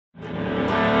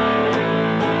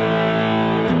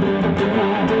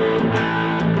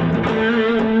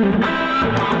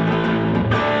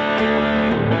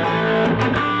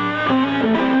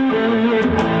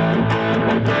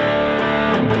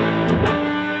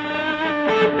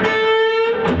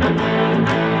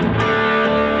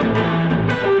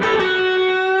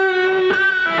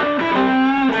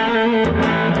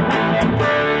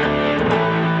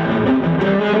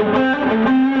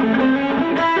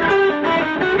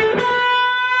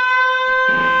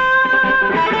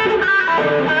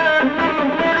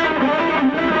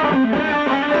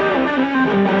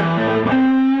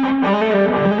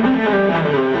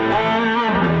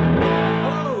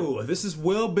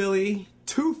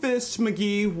Fists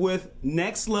McGee with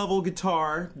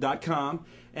nextlevelguitar.com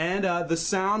and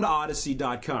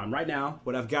thesoundodyssey.com. Right now,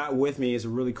 what I've got with me is a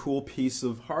really cool piece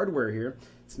of hardware here.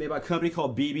 It's made by a company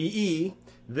called BBE.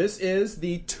 This is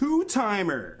the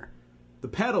two-timer. The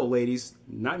pedal, ladies,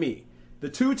 not me. The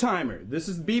two-timer. This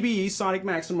is BBE Sonic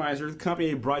Maximizer. The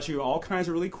company brought you all kinds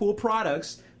of really cool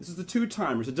products. This is the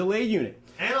two-timer. It's a delay unit.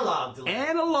 Analog delay.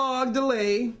 Analog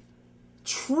delay.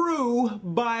 True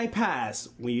bypass.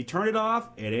 When you turn it off,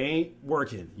 it ain't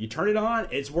working. You turn it on,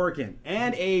 it's working.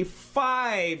 And a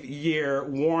 5-year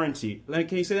warranty.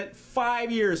 Can you say that?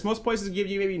 5 years. Most places give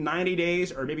you maybe 90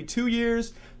 days or maybe 2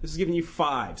 years. This is giving you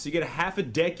 5. So you get a half a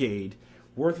decade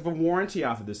worth of a warranty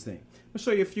off of this thing. I'll show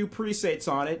you a few presets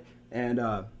on it, and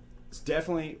it's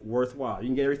definitely worthwhile. You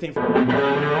can get everything from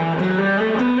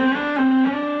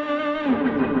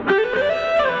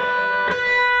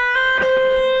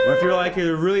or if you're like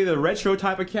really the retro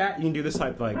type of cat, you can do this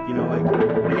type, like, you know, like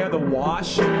you have the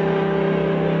wash. You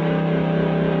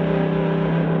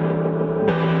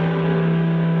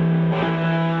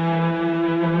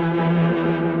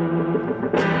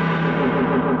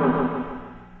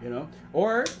know,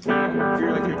 or if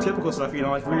you're like your typical stuff, you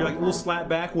know, like where you're like a little slap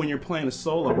back when you're playing a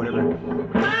solo or whatever.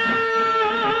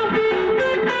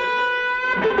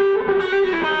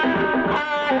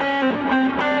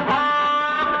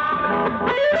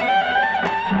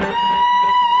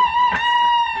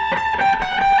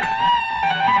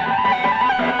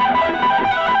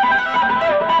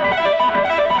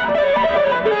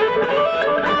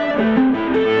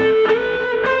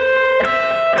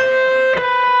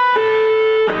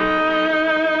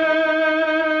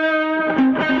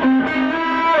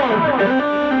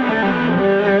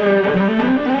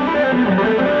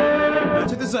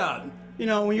 You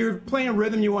know, when you're playing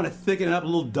rhythm, you want to thicken it up, a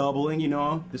little doubling, you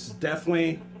know. This is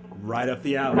definitely right up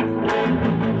the alley.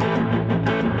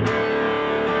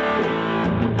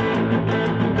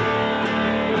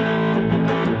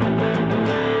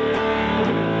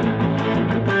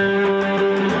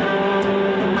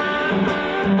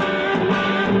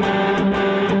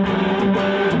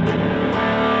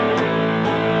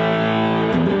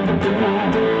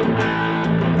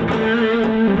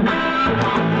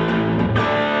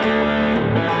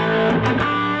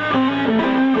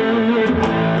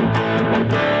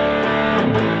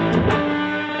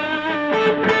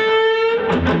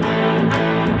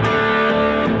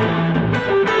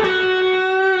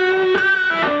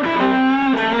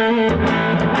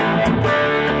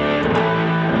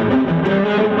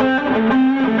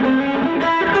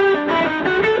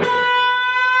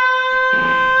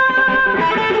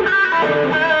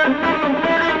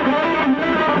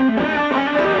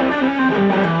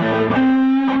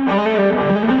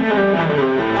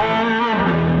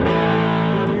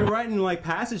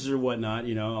 Passages or whatnot,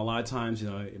 you know, a lot of times, you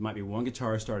know, it might be one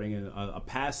guitar starting a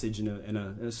passage in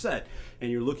a set, and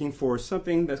you're looking for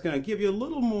something that's going to give you a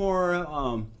little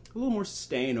more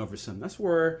sustain over something. That's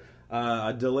where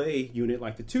a delay unit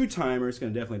like the two-timer is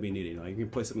going to definitely be needed. Like you can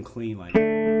play something clean like.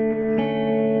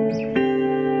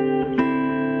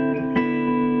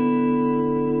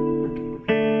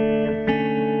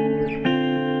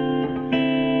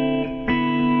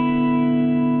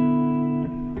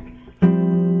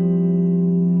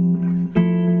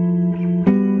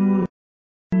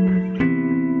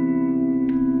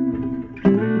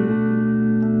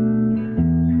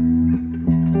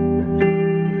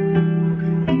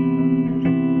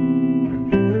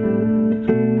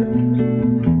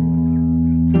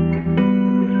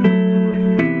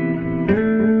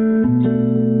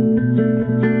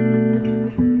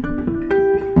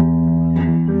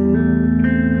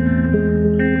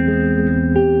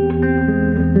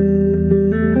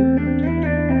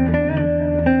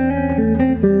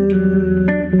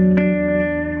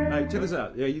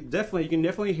 Yeah, you can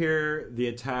definitely hear the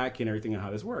attack and everything and how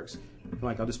this works.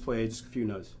 Like, I'll just play just a few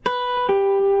notes.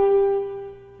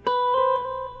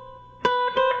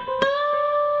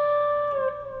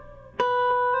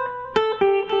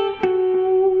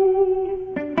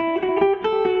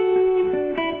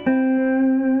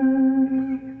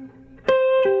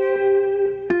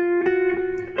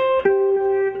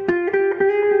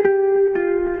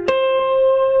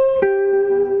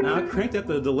 Now I cranked up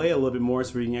the delay a little bit more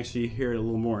so we can actually hear it a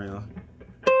little more, you know.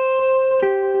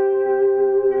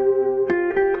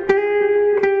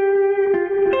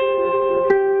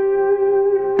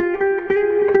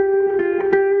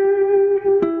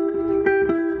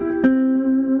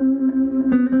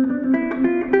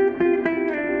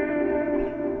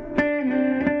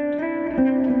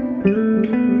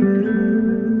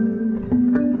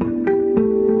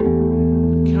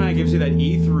 Kind of gives you that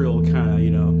ethereal kind of,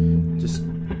 you know, just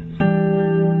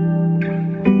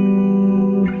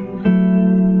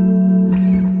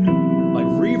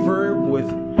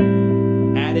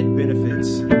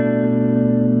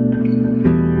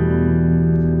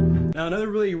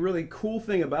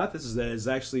thing about this is that it's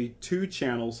actually 2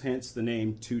 channels, hence the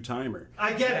name 2-timer.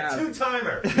 I get it,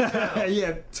 2-timer. You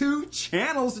have 2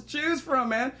 channels to choose from,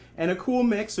 man, and a cool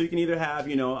mix. So you can either have,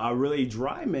 you know, a really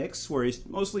dry mix where it's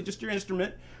mostly just your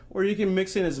instrument, or you can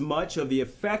mix in as much of the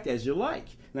effect as you like.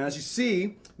 Now, as you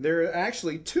see, there are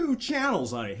actually 2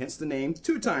 channels on it, hence the name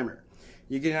 2-timer.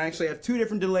 You can actually have 2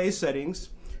 different delay settings.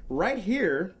 Right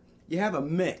here, you have a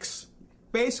mix.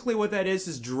 Basically what that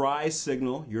is dry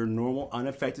signal, your normal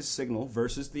unaffected signal,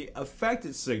 versus the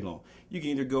affected signal. You can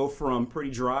either go from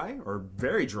pretty dry or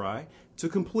very dry to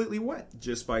completely wet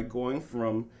just by going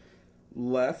from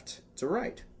left to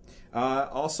right.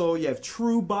 Also, you have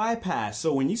true bypass.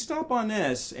 So when you stop on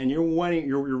this and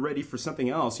you're ready for something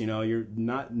else, you know, you're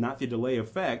not the delay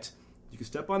effect, you can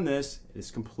step on this.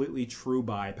 It's completely true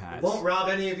bypass. Won't rob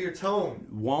any of your tone.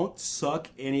 Won't suck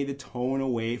any of the tone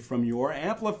away from your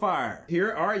amplifier. Here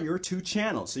are your 2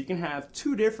 channels. So you can have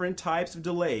 2 different types of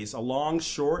delays. A long,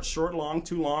 short, short, long,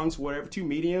 2 longs, whatever, 2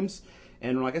 mediums.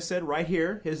 And like I said, right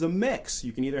here is a mix.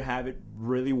 You can either have it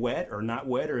really wet or not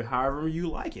wet, or however you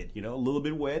like it. You know, a little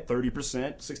bit wet,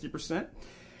 30%, 60%.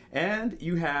 And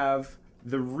you have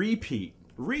the repeat.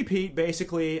 Repeat,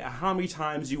 basically, how many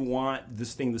times you want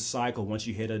this thing to cycle once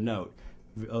you hit a note.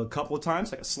 A couple of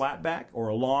times, like a slap back or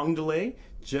a long delay,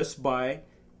 just by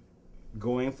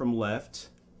going from left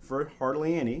for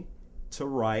hardly any to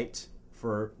right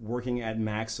for working at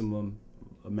maximum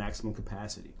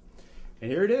capacity.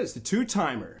 And here it is, the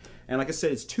 2-timer. And like I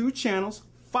said, it's 2 channels,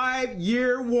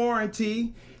 5-year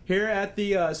warranty here at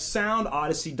the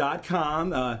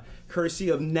soundodyssey.com, courtesy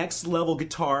of Next Level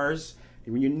Guitars.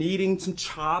 When you're needing some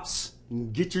chops,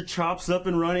 and get your chops up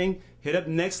and running, hit up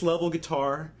Next Level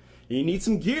Guitar. And you need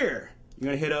some gear, you're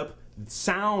going to hit up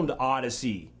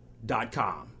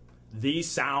soundodyssey.com.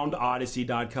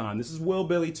 thesoundodyssey.com. This is Will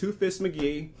Billy Two Fist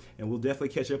McGee, and we'll definitely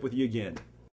catch up with you again.